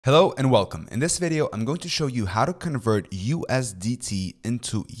Hello and welcome. In this video, I'm going to show you how to convert USDT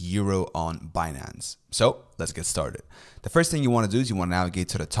into Euro on Binance. So let's get started. The first thing you want to do is you want to navigate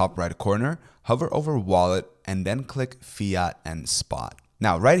to the top right corner, hover over wallet, and then click fiat and spot.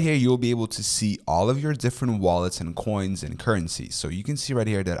 Now, right here, you'll be able to see all of your different wallets and coins and currencies. So you can see right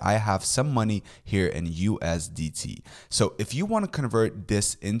here that I have some money here in USDT. So if you want to convert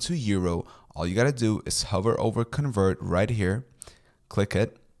this into Euro, all you got to do is hover over convert right here, click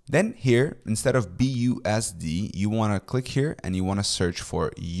it. Then here, instead of BUSD, you want to click here and you want to search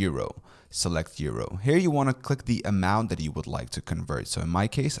for Euro. Select Euro. Here you want to click the amount that you would like to convert. So in my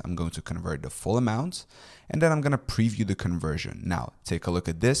case, I'm going to convert the full amount and then I'm going to preview the conversion. Now, take a look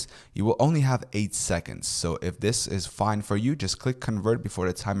at this. You will only have 8 seconds. So if this is fine for you, just click convert before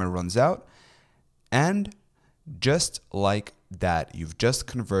the timer runs out. And just like that, you've just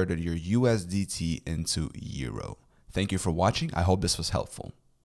converted your USDT into Euro. Thank you for watching. I hope this was helpful.